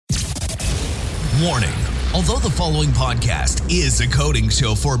Warning. Although the following podcast is a coding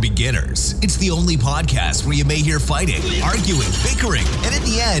show for beginners, it's the only podcast where you may hear fighting, arguing, bickering, and in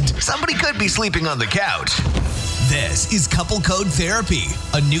the end, somebody could be sleeping on the couch. This is Couple Code Therapy,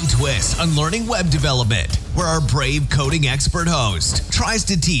 a new twist on learning web development, where our brave coding expert host tries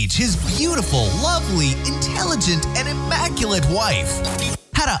to teach his beautiful, lovely, intelligent, and immaculate wife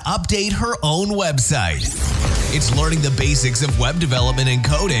how to update her own website. It's learning the basics of web development and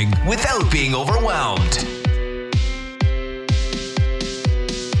coding without being overwhelmed.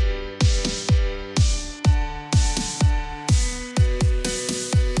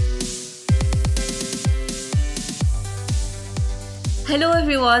 Hello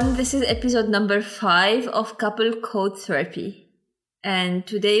everyone, this is episode number 5 of Couple Code Therapy. And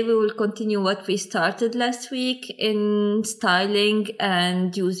today we will continue what we started last week in styling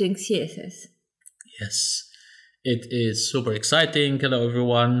and using CSS. Yes, it is super exciting. Hello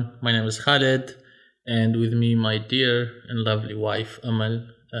everyone, my name is Khaled, and with me my dear and lovely wife Amal.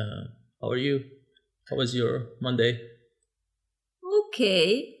 How are you? How was your Monday?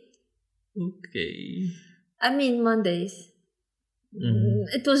 Okay. I mean Mondays.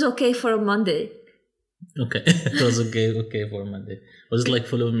 It was okay for a Monday. Okay, it was okay for Monday. Was it like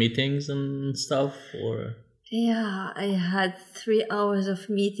full of meetings and stuff, or? Yeah, I had 3 hours of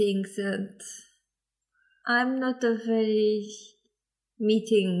meetings and I'm not a very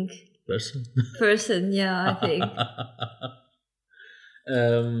meeting person, yeah, I think.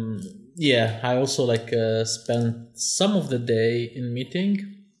 Yeah, I also spent some of the day in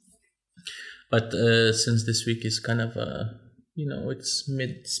meeting, but since this week is kind of it's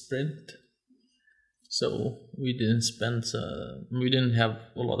mid-sprint, so we didn't have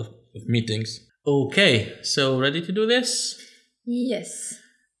a lot of meetings. Okay, so ready to do this? Yes.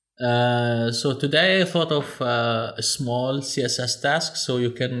 So today I thought of a small CSS task so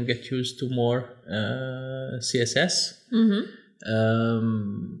you can get used to more CSS.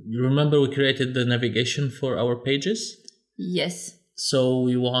 You remember we created the navigation for our pages? Yes. So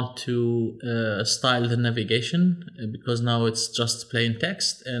we want to style the navigation because now it's just plain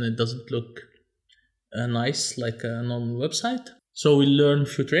text and it doesn't look nice like a normal website. So we learn a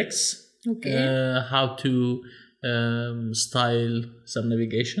few tricks. Okay. How to style some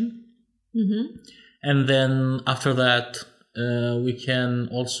navigation. And then after that, we can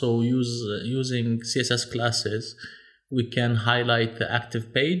also using CSS classes, we can highlight the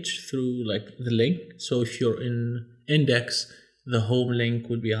active page through like the link. So if you're in index, the home link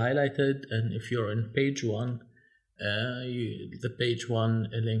would be highlighted, and if you're in page 1, the page 1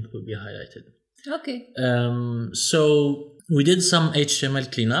 link will be highlighted. Okay. So we did some HTML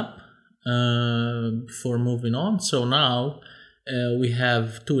cleanup before moving on. So now we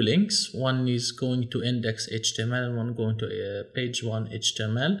have 2 links. One is going to index HTML and one going to page 1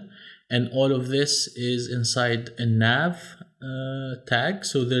 HTML. And all of this is inside a nav tag.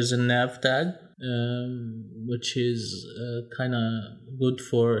 So there's a nav tag, which is kind of good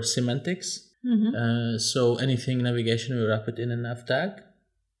for semantics. So anything navigation, we wrap it in a nav tag.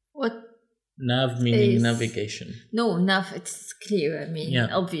 What? Nav meaning navigation. No, nav, it's clear,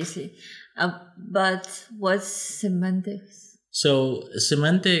 obviously. But what's semantics? So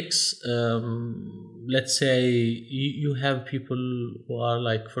semantics, let's say you have people who are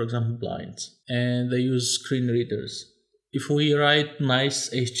like, for example, blind, and they use screen readers. If we write nice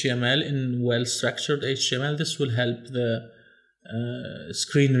HTML in well-structured HTML, this will help the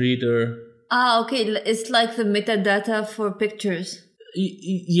screen reader. Okay. It's like the metadata for pictures.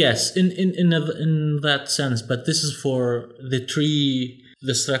 Yes, in that sense, but this is for the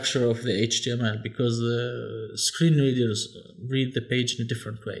structure of the HTML, because the screen readers read the page in a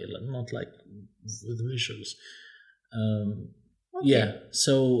different way, not like with visuals. Okay. Yeah,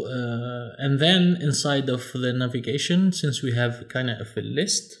 so and then inside of the navigation, since we have kind of a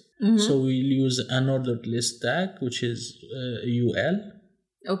list, so we'll use an unordered list tag, which is UL.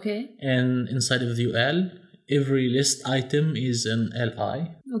 Okay. And inside of the UL, every list item is an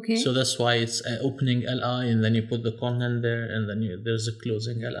LI. Okay. So that's why it's opening LI, and then you put the content there, and then there's a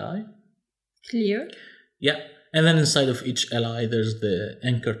closing LI. Clear? Yeah. And then inside of each LI, there's the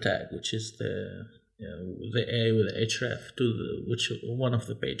anchor tag, which is the A with the href to which one of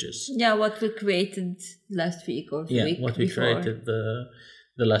the pages. Yeah, what we created last week or the week what we before. created the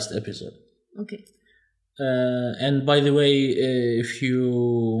last episode. Okay. And by the way, if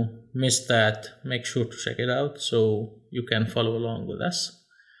you missed that, make sure to check it out so you can follow along with us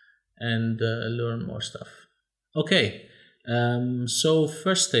and learn more stuff. Okay, so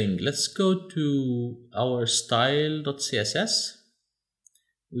first thing, let's go to our style.css.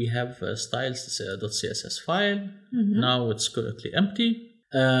 We have a styles.css file. Now it's currently empty.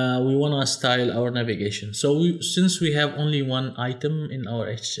 we want to style our navigation. So since we have only one item in our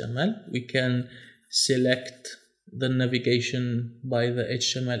HTML, we can select the navigation by the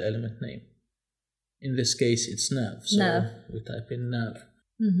HTML element name. In this case, it's nav. So we type in nav.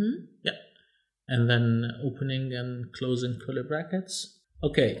 Yeah. And then opening and closing curly brackets.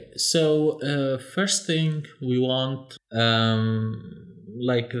 Okay, so first thing we want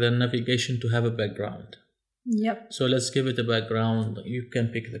like the navigation to have a background. Yep. So let's give it a background. You can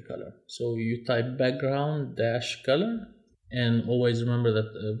pick the color. So you type background -color, and always remember that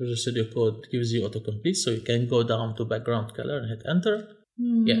Visual Studio Code gives you autocomplete, so you can go down to background color and hit enter.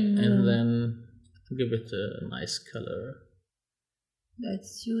 Yeah, and then give it a nice color.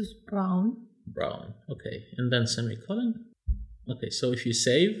 Let's use brown. Brown. Okay, and then semicolon. Okay, so if you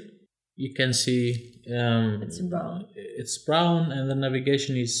save, you can see it's brown. It's brown, and the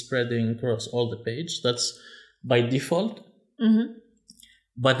navigation is spreading across all the page. That's by default.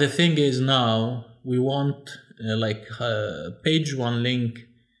 But the thing is, now we want page 1 link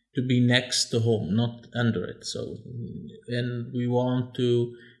to be next to home, not under it. So, and we want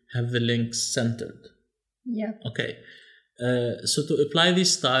to have the links centered. Yeah. Okay. So to apply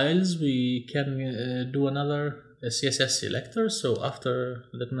these styles, we can do another CSS selector. So after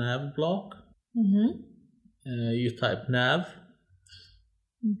the nav block, you type nav.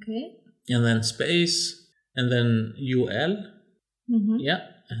 Okay. And then space, and then UL. Yeah,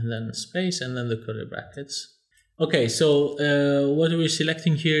 and then space, and then the curly brackets. Okay, so what we're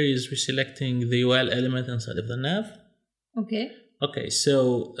selecting here is we're selecting the UL element inside of the nav. Okay. Okay,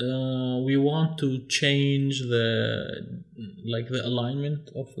 so we want to change the alignment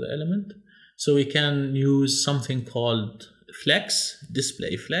of the element. So we can use something called flex,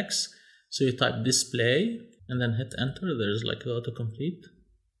 display flex. So you type display and then hit enter. There's like the autocomplete.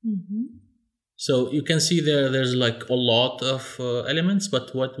 So you can see there's like a lot of elements,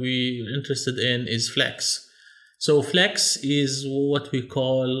 but what we're interested in is flex. So flex is what we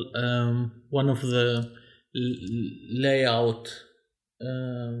call one of the layout,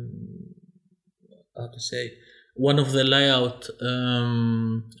 one of the layout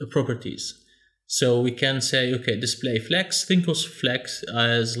properties. So we can say, okay, display flex. Think of flex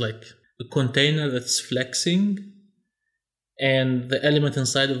as like a container that's flexing, and the element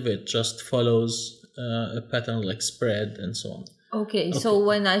inside of it just follows a pattern like spread and so on. Okay, so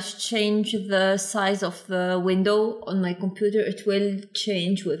when I change the size of the window on my computer, it will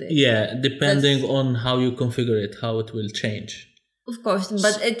change with it. Yeah, depending on how you configure it, how it will change. Of course,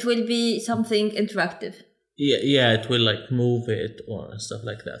 but it will be something interactive. Yeah, it will like move it or stuff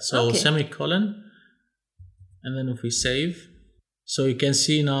like that. So semicolon, and then if we save, so you can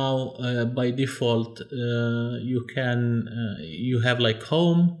see now by default you have like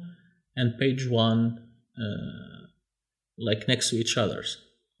home and page 1 like next to each other.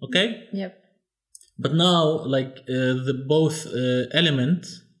 Okay. Yep. But now like the both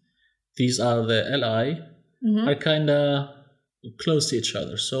elements, these are the li, are kind of close to each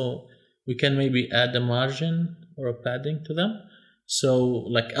other. So we can maybe add a margin or a padding to them. So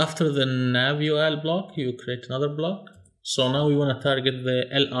like after the nav UL block, you create another block. So now we want to target the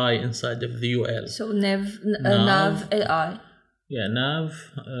li inside of the UL. So nav li. Yeah, nav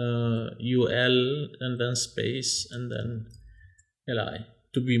UL and then space and then li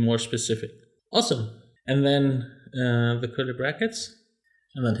to be more specific. Awesome. And then the curly brackets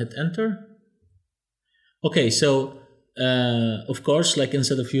and then hit enter. Okay, so of course, like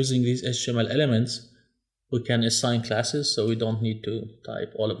instead of using these HTML elements, we can assign classes, so we don't need to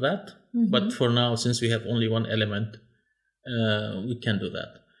type all of that. But for now, since we have only one element, we can do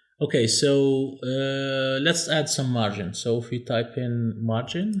that. Okay, so let's add some margin. So if we type in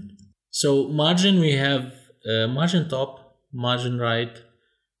margin, so margin, we have margin top, margin right,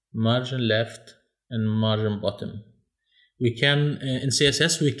 margin left, and margin bottom. We can, in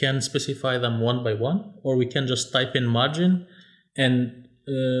CSS, we can specify them one by one, or we can just type in margin and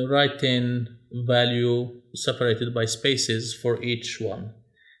write in value separated by spaces for each one.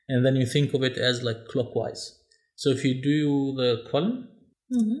 And then you think of it as like clockwise. So if you do the column,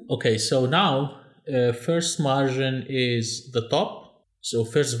 okay, so now first margin is the top. So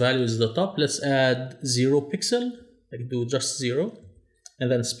first value is the top. Let's add 0 pixel, like do just 0,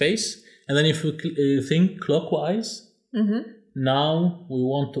 and then space. And then if we think clockwise, now we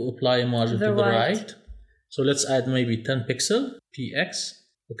want to apply a margin to the right. So let's add maybe 10 pixel, px,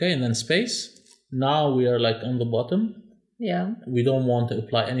 okay, and then space. Now we are like on the bottom. Yeah. We don't want to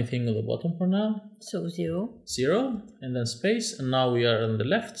apply anything on the bottom for now. So 0. 0, and then space, and now we are on the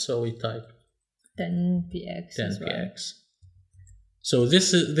left, so we type 10px. 10px. So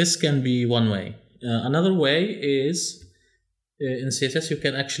this can be one way. Another way is in CSS you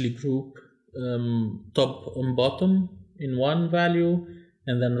can actually group top and bottom in one value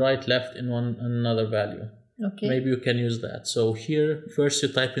and then right left in another value. Okay. Maybe you can use that. So here first you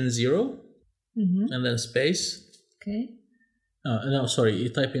type in 0 and then space. Okay. No, sorry, you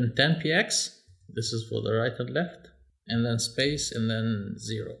type in 10px. This is for the right and left, and then space and then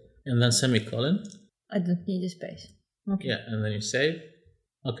 0 and then semicolon. I don't need a space. Okay. Yeah, and then you save.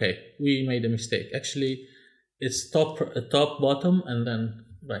 Okay, we made a mistake. Actually, it's top, bottom, and then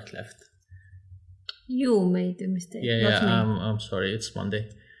right, left. You made the mistake. Yeah, I'm sorry. It's Monday.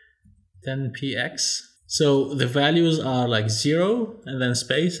 10px. So the values are like 0 and then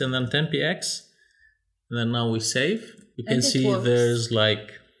space and then 10px. And then now we save. You can see there's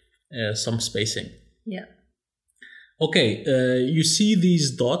like some spacing. Yeah. Okay, you see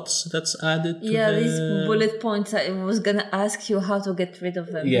these dots that's added to these bullet points. I was gonna ask you how to get rid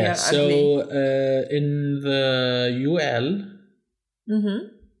of them. Yeah, so in the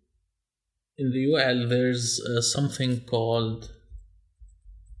UL, there's something called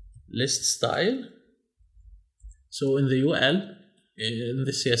list style. So in the UL, in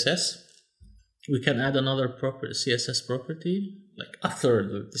the CSS, we can add another CSS property, like after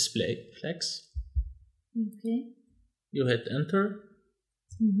the display flex. Okay. You hit enter,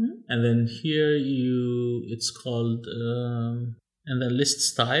 and then here it's called, and then list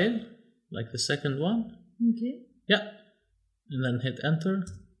style, like the second one. Okay. Yeah, and then hit enter,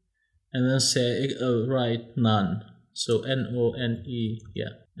 and then say write none. So NONE,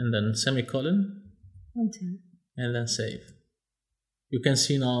 yeah, and then semicolon, and then save. You can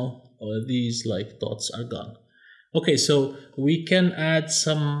see now these like dots are gone. Okay, so we can add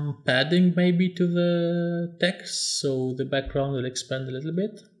some padding maybe to the text, so the background will expand a little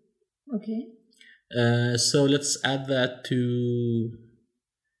bit. Okay. So let's add that to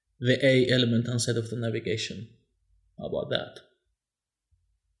the A element instead of the navigation. How about that?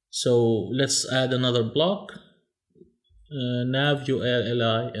 So let's add another block, nav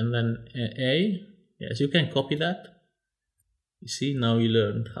URLi, and then A. Yes, you can copy that. You see, now you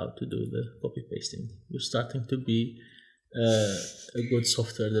learned how to do the copy pasting. You're starting to be a good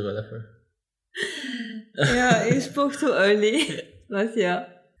software developer. Yeah, you spoke too early, but yeah.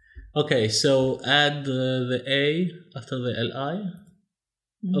 Okay, so add the A after the Li.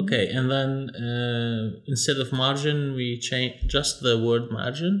 Okay, and then instead of margin, we change just the word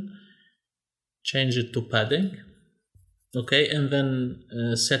margin, change it to padding. Okay, and then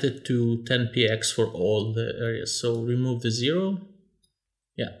set it to 10px for all the areas. So remove the 0.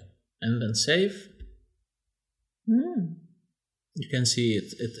 Yeah, and then save. You can see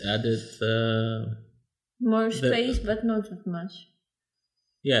it added more space, but not that much.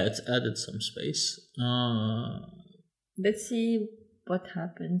 Yeah, it added some space. Let's see what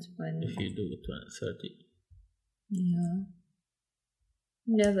happens when if you do 30.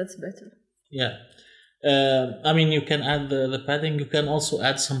 Yeah, that's better. Yeah. I mean, you can add the padding. You can also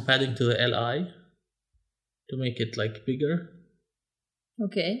add some padding to the Li to make it like bigger.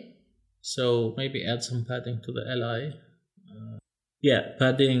 Okay. So maybe add some padding to the Li.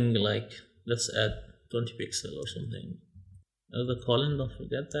 Padding, like let's add 20 pixel or something. The colon, don't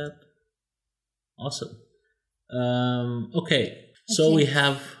forget that. Awesome. Okay, so we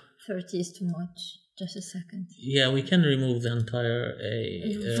have 30 is too much. Just a second. Yeah, we can remove the entire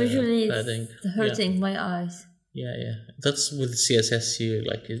visually padding. It's hurting my eyes. Yeah. That's with CSS here.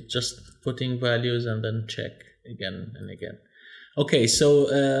 Like it's just putting values and then check again and again. Okay, so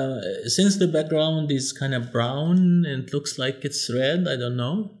since the background is kind of brown and it looks like it's red, I don't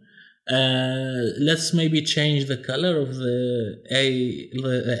know. Let's maybe change the color of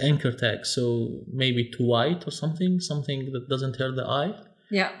the anchor tag. So maybe to white or something that doesn't hurt the eye.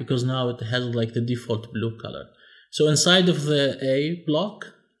 Yeah. Because now it has like the default blue color. So inside of the A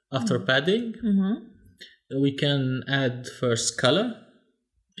block, after padding, we can add first color.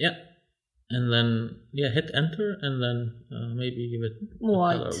 Yeah. And then, hit enter and then maybe give it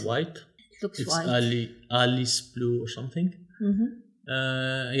white. Color white. Looks it's white. Alice blue or something.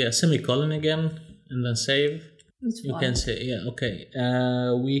 Semicolon again and then save. You can say, okay.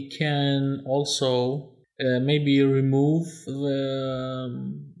 We can also maybe remove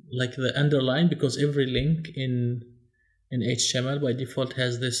the underline, because every link in HTML by default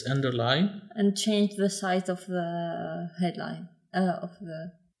has this underline. And change the size of the headline of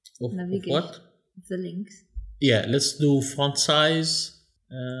the navigation. Of what? The links. Yeah, let's do font size.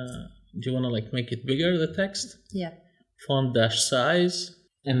 Do you want to make it bigger, the text? Yeah. Font dash size,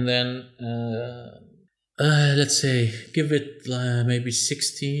 and then let's say give it maybe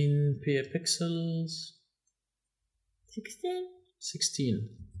 16 pixels. 16? 16.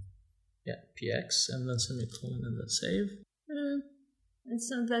 Yeah, px, and then semicolon, and then save.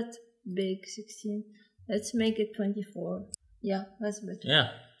 It's not that big, 16. Let's make it 24. Yeah, that's better. Yeah,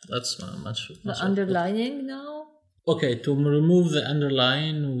 that's much. The underlining now? Okay, to remove the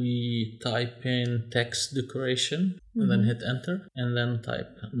underline, we type in text decoration and then hit enter and then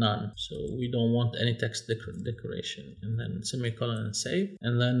type none. So we don't want any text decoration, and then semicolon and save.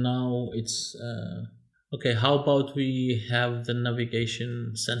 And then now it's okay. How about we have the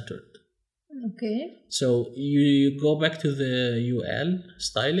navigation centered? Okay. So you go back to the UL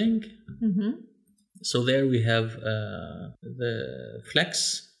styling. So there we have the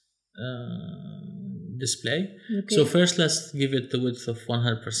flex display. Okay. So first let's give it the width of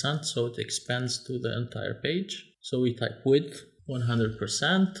 100% so it expands to the entire page. So we type width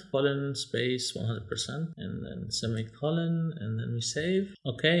 100%, colon, space 100%, and then semicolon, and then we save.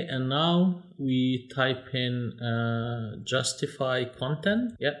 Okay, and now we type in justify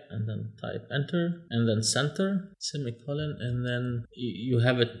content. Yeah, and then type enter, and then center, semicolon, and then you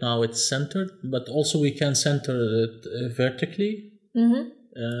have it now, it's centered, but also we can center it vertically.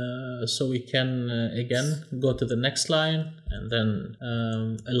 So we can again go to the next line and then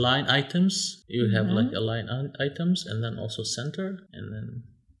align items. You have like align items and then also center, and then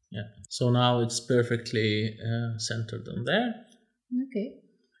so now it's perfectly centered on there. Okay.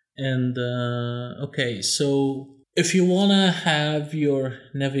 And okay, so if you wanna have your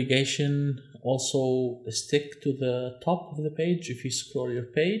navigation also stick to the top of the page, if you scroll your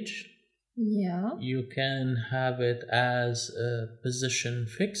page, you can have it as a position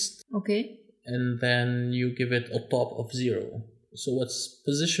fixed. Okay. And then you give it a top of 0. So what's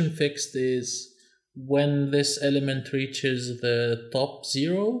position fixed is when this element reaches the top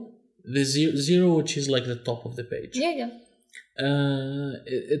 0, the 0 which is like the top of the page.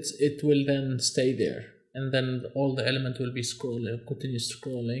 It will then stay there. And then all the element will be continue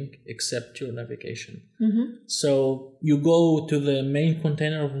scrolling except your navigation. So you go to the main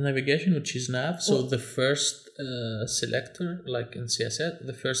container of navigation, which is nav. So the first selector, like in CSS,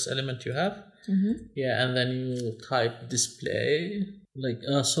 the first element you have. And then you type display, like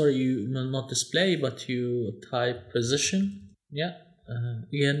not display, but you type position.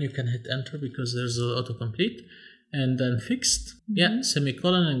 Again, you can hit enter because there's an autocomplete, and then fixed.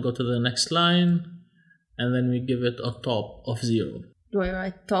 Semicolon, and go to the next line. And then we give it a top of 0. Do I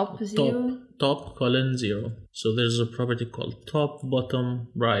write top 0? Top colon 0. So there's a property called top, bottom,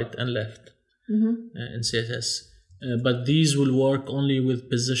 right, and left in CSS. But these will work only with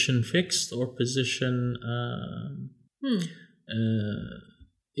position fixed or position.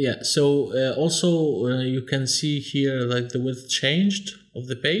 So also you can see here like the width changed of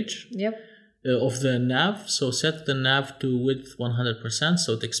the page. Of the nav. So set the nav to width 100%,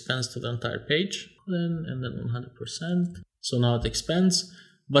 so it expands to the entire page. And then 100%. So now it expands.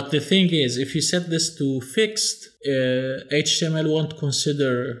 But the thing is, if you set this to fixed, HTML won't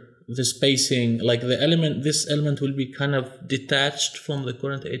consider the spacing, like this element will be kind of detached from the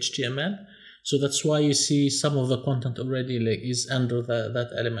current HTML. So that's why you see some of the content already like is under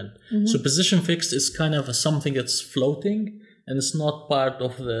that element. So position fixed is kind of something that's floating, and it's not part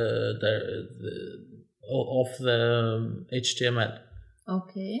of the HTML.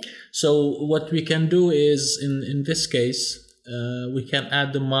 Okay. So what we can do is, in this case, we can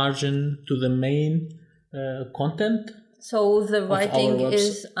add the margin to the main content. So the writing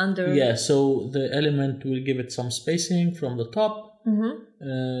is under... Yeah, so the element will give it some spacing from the top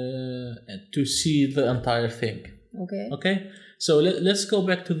to see the entire thing. Okay. So let's go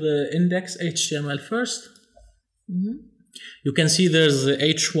back to the index HTML first. You can see there's the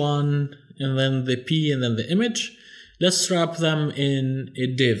H1 and then the P and then the image. Let's wrap them in a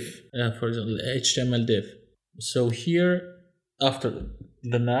div, for example, HTML div. So here, after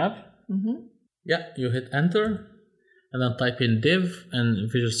the nav, you hit enter, and then type in div, and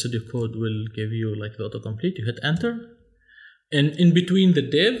Visual Studio Code will give you like the autocomplete. You hit enter, and in between the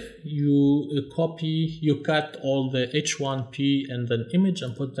div, you cut all the H1P and then image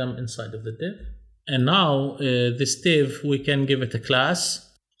and put them inside of the div. And now this div, we can give it a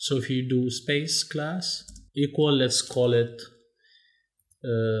class. So if you do space class equal, let's call it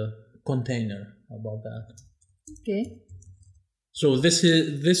container. How about that? Okay. So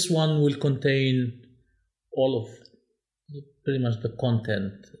this one will contain all of pretty much the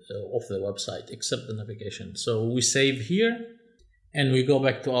content of the website except the navigation. So we save here and we go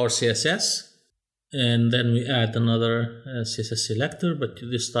back to our CSS, and then we add another CSS selector, but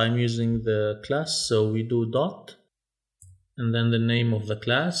this time using the class. So we do dot and then the name of the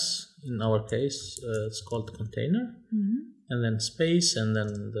class. In our case, it's called container, and then space, and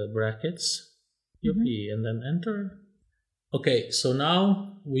then the brackets, and then enter. Okay, so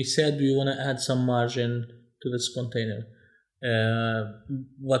now we said we want to add some margin to this container.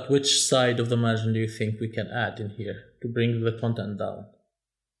 which side of the margin do you think we can add in here to bring the content down?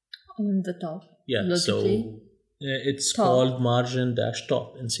 On the top. Yeah, logically. so it's Top. called margin dash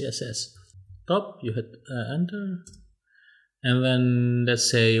top in CSS. Top, you hit enter, and then let's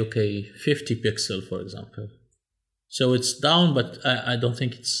say 50 pixel, for example. So it's down, but I don't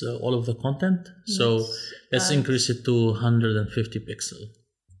think it's all of the content. So let's increase it to 150 pixel.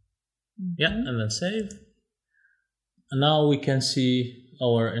 Yeah, and then save. And now we can see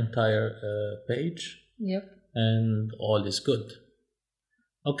our entire page. Yep. And all is good.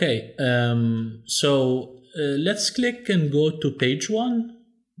 Okay, so let's click and go to page 1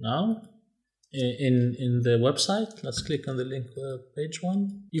 now in the website. Let's click on the link page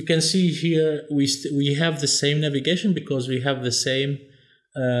 1. You can see here we have the same navigation because we have the same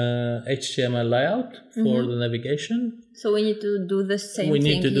HTML layout for the navigation. So we need to do the same thing. We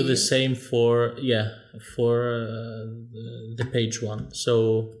need to do here. the same for the page 1.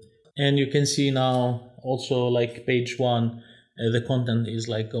 So, and you can see now also like page 1, the content is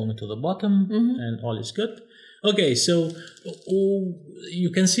like going to the bottom and all is good. Okay, so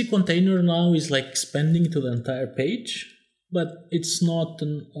you can see container now is like expanding to the entire page, but it's not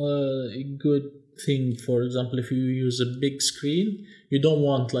a good thing. For example, if you use a big screen, you don't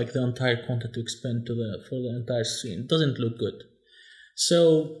want like the entire content to expand for the entire screen. It doesn't look good.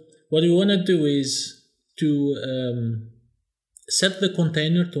 So what you want to do is to set the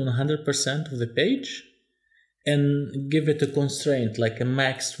container to 100% of the page and give it a constraint like a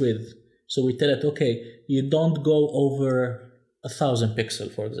max width. So we tell it, okay, you don't go over 1,000 pixel,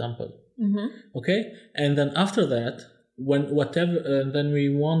 for example. Okay, and then after that, then we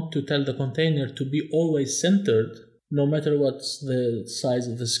want to tell the container to be always centered, no matter what's the size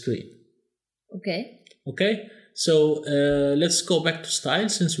of the screen. Okay, so let's go back to style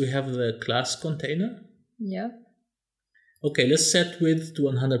since we have the class container. Yeah. Okay, let's set width to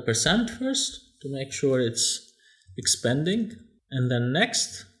 100% first to make sure it's expanding, and then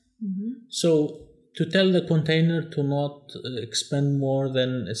next. So to tell the container to not expand more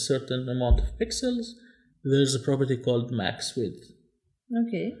than a certain amount of pixels, there's a property called max width.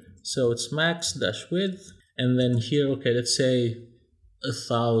 Okay. So it's max dash width, and then here, okay, let's say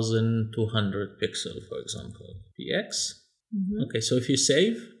 1,200 pixel, for example, px. Okay, so if you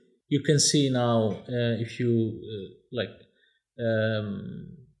save, you can see now if you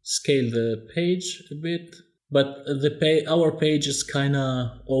scale the page a bit, but our page is kind of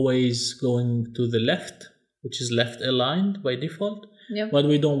always going to the left, which is left aligned by default. Yep. But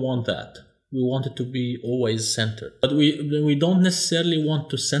we don't want that. We want it to be always centered. But we don't necessarily want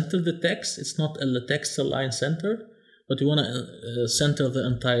to center the text. It's not a text align center, but we want to center the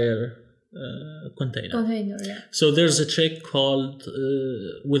entire container. Yeah. So there's a trick called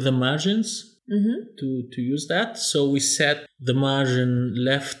with the margins to use that. So we set the margin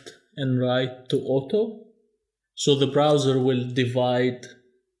left and right to auto. So the browser will divide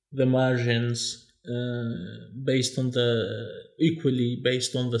the margins equally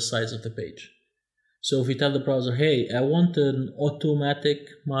based on the size of the page. So if we tell the browser, hey, I want an automatic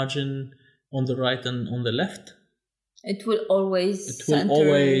margin on the right and on the left, it will always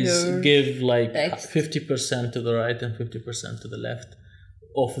give like text. 50% to the right and 50% to the left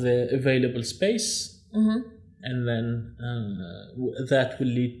of the available space. And then that will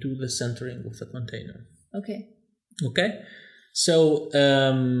lead to the centering of the container. Okay, so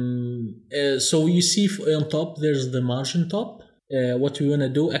so you see on top there's the margin top. What we want to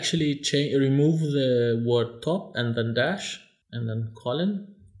do actually remove the word top and then dash and then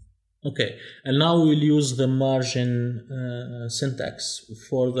colon. Okay, and now we'll use the margin syntax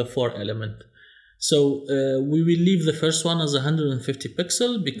for the for element. So we will leave the first one as 150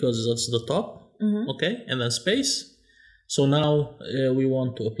 pixel because that's the top. Okay, and then space. So now we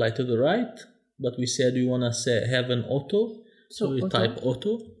want to apply to the right, but we said we want to have an auto. So we type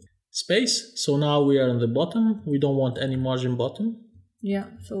auto space. So now we are on the bottom. We don't want any margin bottom. Yeah,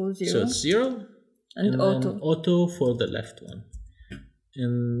 so 0. So it's 0. And auto. Then auto for the left one.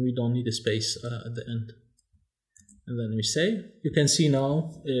 And we don't need a space at the end. And then we save. You can see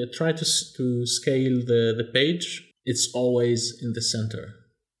now, try to scale the page. It's always in the center.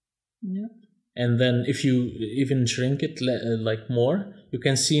 Yeah. And then if you even shrink it like more, you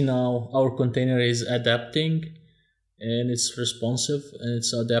can see now our container is adapting and it's responsive and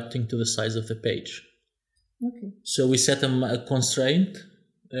it's adapting to the size of the page. Okay. So we set a constraint,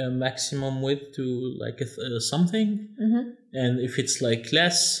 maximum width to like something. And if it's like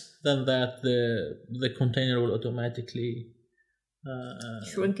less than that, the container will automatically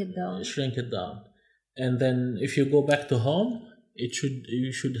shrink it down. And then if you go back to home,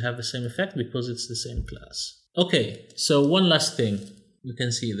 you should have the same effect because it's the same class. Okay, so one last thing. You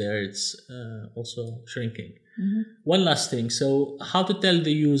can see there it's also shrinking. One last thing. So how to tell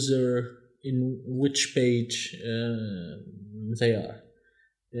the user in which page they are?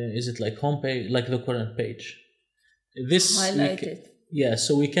 Is it like home page, like the current page? This Highlight it. Yeah,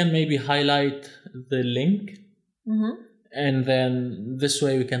 so we can maybe highlight the link, and then this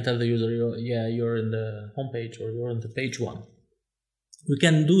way we can tell the user, you're in the home page or you're on the page 1. We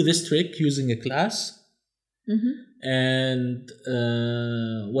can do this trick using a class. And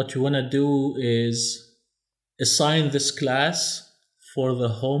what you want to do is assign this class for the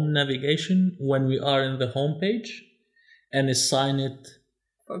home navigation when we are in the home page, and assign it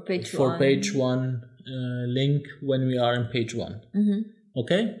for page 1 link when we are in page 1.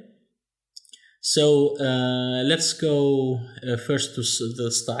 Okay, so let's go first to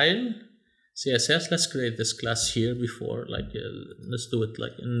the style CSS. Let's create this class here before, let's do it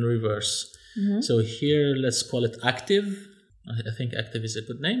like in reverse. So here, let's call it active. I think active is a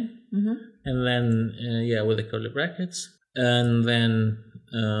good name. And then, with the curly brackets. And then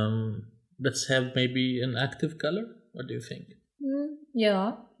let's have maybe an active color. What do you think?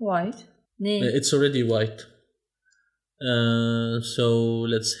 Yeah, white. It's already white. So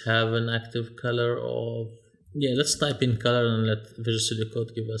let's have an active color of... let's type in color and let Visual Studio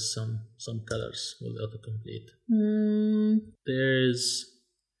Code give us some colors with autocomplete. There's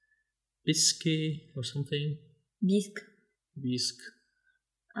Bisque or something. Bisque.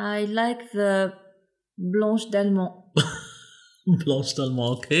 I like the Blanche d'Allemand. Blanche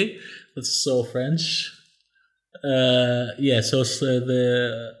d'Allemand, okay. That's so French. So it's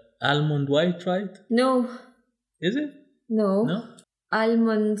the almond white, right? No. Is it? No?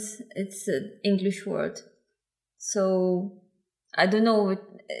 Almond, it's an English word. So, I don't know,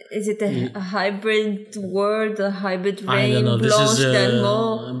 is it a hybrid word, a hybrid rain? I don't know, this Blanche is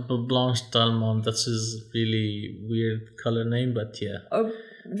d'Allemand? Blanche d'Allemand, that's his really weird color name, but yeah. Or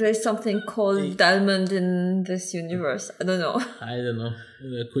there's something called D'Almond in this universe, I don't know. I don't know,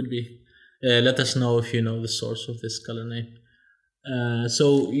 it could be. Let us know if you know the source of this color name.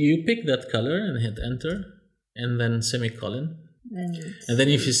 So you pick that color and hit enter, and then semicolon. And then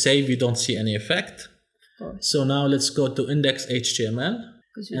if you save, you don't see any effect. So now let's go to index.html.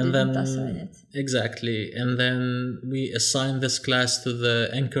 Because we didn't assign it. Exactly. And then we assign this class to the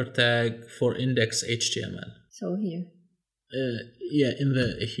anchor tag for index.html. So here.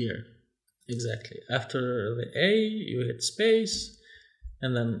 Here. Exactly. After the A, you hit space,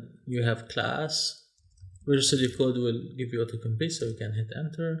 and then you have class. Visual Studio Code will give you autocomplete, so you can hit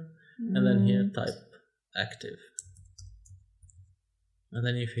enter. And then here type active. And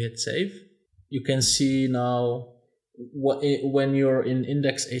then if you hit save, you can see now when you're in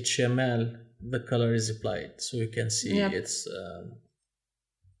index.html, the color is applied. So you can see it's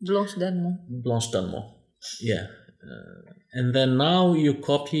Blanche d'Allemand. Blanche d'Allemand. Yeah. And then now you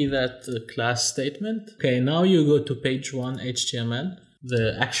copy that class statement. Okay, now you go to page 1 HTML,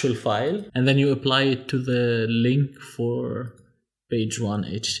 the actual file, and then you apply it to the link for page 1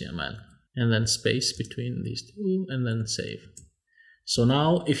 HTML. And then space between these two, and then save. So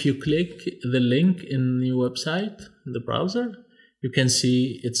now if you click the link in your website, in the browser, you can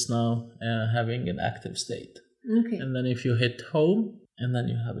see it's now having an active state. Okay. And then if you hit home, and then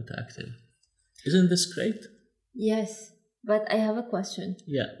you have it active. Isn't this great? Yes, but I have a question.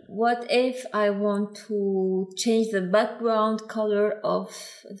 Yeah. What if I want to change the background color of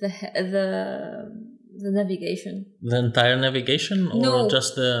the navigation? The entire navigation, or no,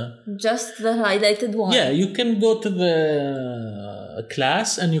 just the highlighted one? Yeah, you can go to the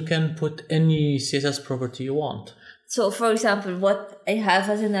class and you can put any CSS property you want. So, for example, what I have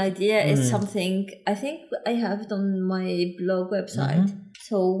as an idea is something, I think I have it on my blog website.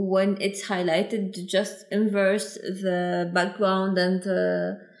 So when it's highlighted, just inverse the background and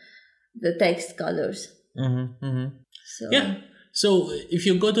the text colors. So, yeah. So if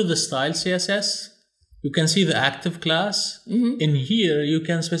you go to the style CSS, you can see the active class. In here, you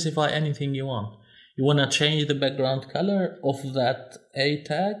can specify anything you want. You want to change the background color of that A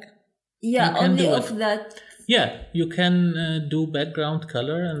tag? Yeah, only of that. Yeah, you can do background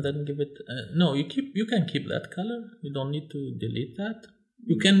color and then give it... you can keep that color. You don't need to delete that.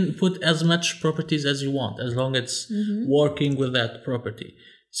 You can put as much properties as you want, as long as it's working with that property.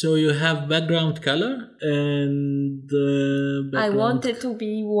 So you have background color and I want it to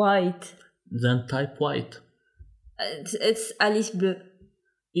be white. Then type white. It's Alice Bleu.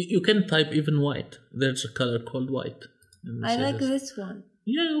 You can type even white. There's a color called white. I like this one.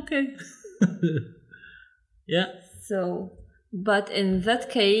 Yeah, okay. Yeah. So But in that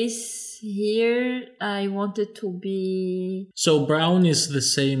case, here I wanted to be... So brown is the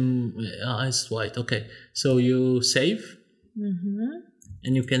same as white. Okay, so you save,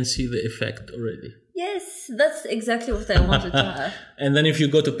 and you can see the effect already. Yes, that's exactly what I wanted to have. And then if you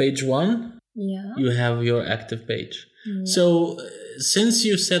go to page 1, Yeah. you have your active page. So since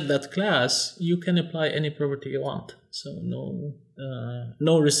you set that class, you can apply any property you want. So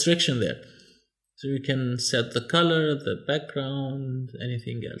no restriction there. So you can set the color, the background,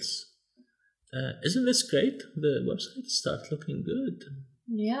 anything else. Isn't this great? The website starts looking good.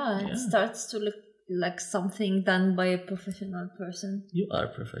 Yeah, it starts to look like something done by a professional person. You are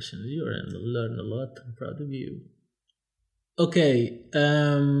professional. You learn a lot. I'm proud of you. Okay.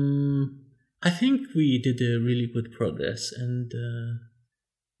 I think we did a really good progress, and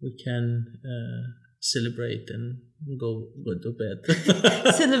we can celebrate and go to bed.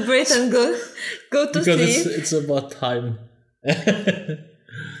 Celebrate and go to because sleep. it's about time.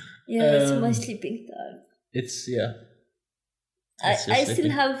 Yeah, it's my sleeping time. I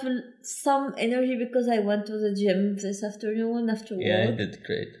still have some energy because I went to the gym this afternoon after work. Yeah, you did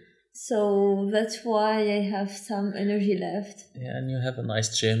great. So that's why I have some energy left. Yeah, and you have a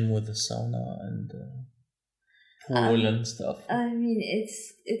nice gym with a sauna and pool and stuff. I mean,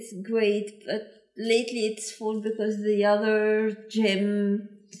 it's great, but lately it's full because the other gym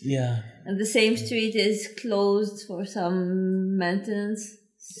and the same street is closed for some maintenance.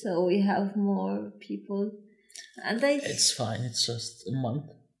 So we have more people. And it's fine. It's just a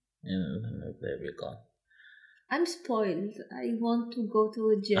month, and there we go. I'm spoiled. I want to go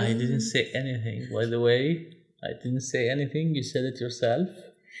to a gym. I didn't say anything, by the way. I didn't say anything. You said it yourself.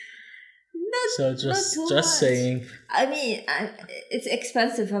 Just saying. I mean, it's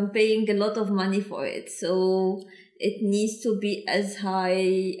expensive. I'm paying a lot of money for it, so it needs to be as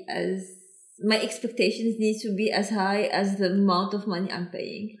high as my expectations needs to be as high as the amount of money I'm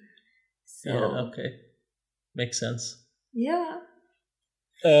paying. So, yeah. Okay. Makes sense. Yeah.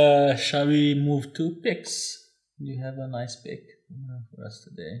 Shall we move to picks? You have a nice pick for us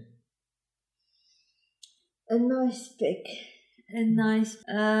today. A nice pick.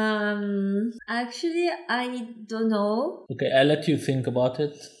 Actually, I don't know. Okay, I'll let you think about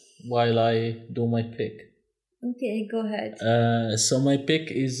it while I do my pick. Okay, go ahead. So my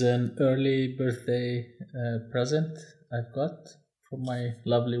pick is an early birthday present I've got from my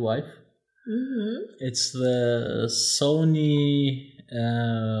lovely wife. It's the Sony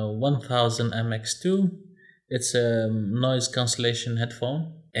 1000 MX2. It's a noise cancellation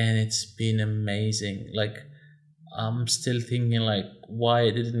headphone, and it's been amazing. Like, I'm still thinking like why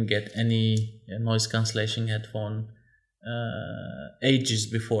I didn't get any noise cancellation headphone ages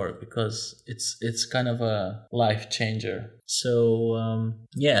before, because it's kind of a life changer. So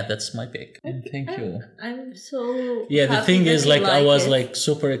yeah, that's my pick. And thank you. I'm so the thing is, like, I was like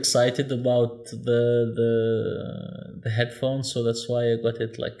super excited about the headphones, so that's why I got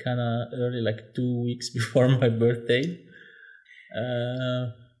it like kind of early, like 2 weeks before my birthday.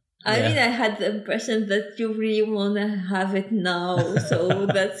 I mean, I had the impression that you really want to have it now, so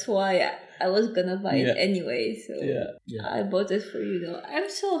that's why I was gonna buy it anyway. So I bought it for you though. I'm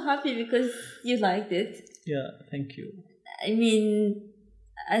so happy because you liked it. Yeah, thank you. I mean,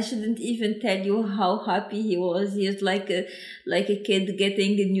 I shouldn't even tell you how happy he was. He was like a kid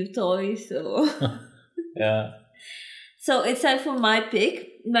getting a new toy. So yeah. So it's time for my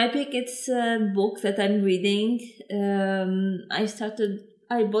pick. My pick, it's a book that I'm reading.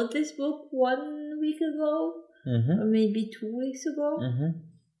 I bought this book 1 week ago, or maybe 2 weeks ago.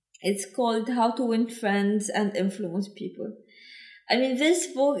 It's called How to Win Friends and Influence People. I mean, this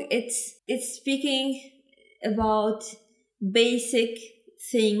book, it's speaking about basic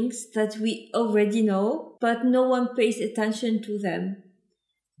things that we already know, but no one pays attention to them.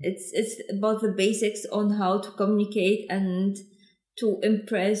 It's about the basics on how to communicate and to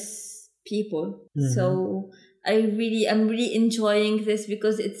impress people. So I'm really enjoying this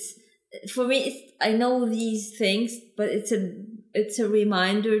because it's, for me, I know these things, but it's a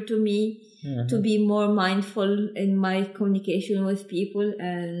reminder to me to be more mindful in my communication with people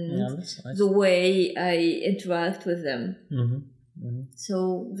and that's nice. the way I interact with them.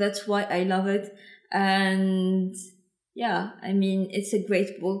 So that's why I love it. And yeah, I mean, it's a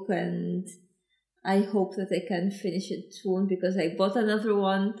great book, and I hope that I can finish it soon because I bought another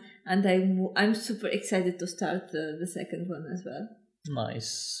one, and I'm super excited to start the second one as well.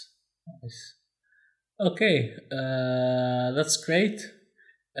 Nice. Okay, that's great.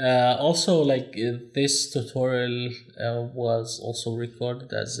 Also, like, this tutorial was also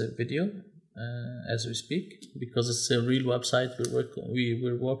recorded as a video as we speak, because it's a real website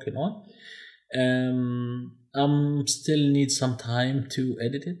we're working on. Still need some time to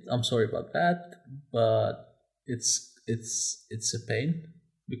edit it. I'm sorry about that, but it's a pain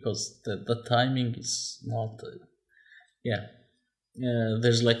because the timing is not.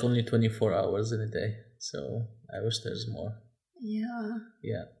 There's like only 24 hours in a day, so I wish there's more. Yeah.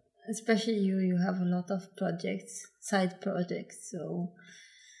 Especially you have a lot of projects, side projects. So,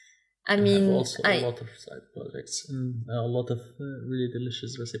 I have mean, also a lot of side projects and a lot of really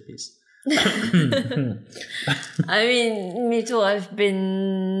delicious recipes. I mean, me too. I've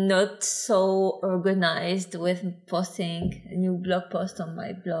been not so organized with posting a new blog post on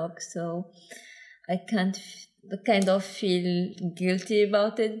my blog, so I can't kind of feel guilty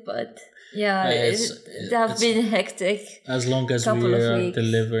about it. But it have been hectic. As long as we are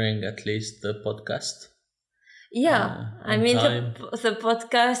delivering at least the podcast. I mean, the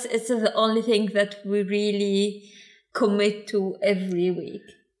podcast is the only thing that we really commit to every week.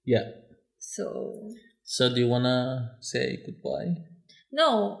 Yeah. So do you wanna say goodbye?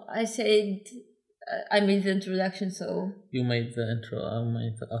 No, I said I made the introduction. So you made the intro. I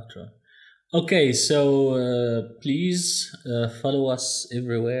made the outro. Okay, so please follow us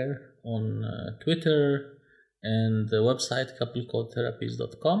everywhere on Twitter and the website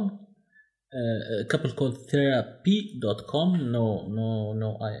couplecodeTherapies.com. CouplecodeTherapy.com. No,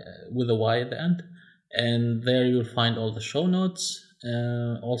 with a Y at the end. And there you'll find all the show notes.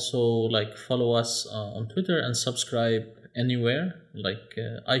 Also, follow us on Twitter and subscribe anywhere, like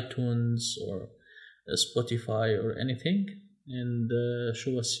iTunes or Spotify or anything, and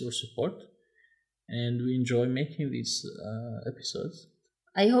show us your support. And we enjoy making these episodes.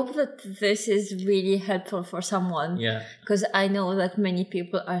 I hope that this is really helpful for someone. Yeah. Because I know that many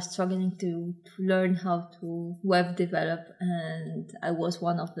people are struggling to learn how to web develop, and I was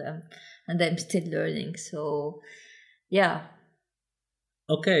one of them, and I'm still learning. So, yeah.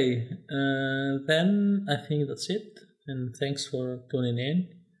 Okay, then I think that's it. And thanks for tuning in.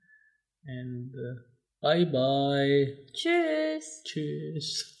 And bye-bye. Cheers.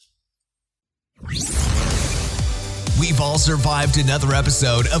 We've all survived another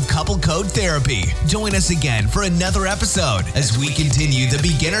episode of Couple Code Therapy. Join us again for another episode as we continue the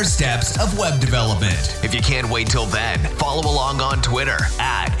beginner steps of web development. If you can't wait till then, follow along on Twitter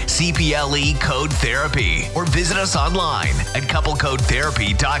at CPLE Code Therapy or visit us online at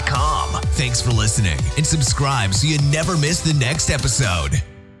couplecodetherapy.com. Thanks for listening and subscribe so you never miss the next episode.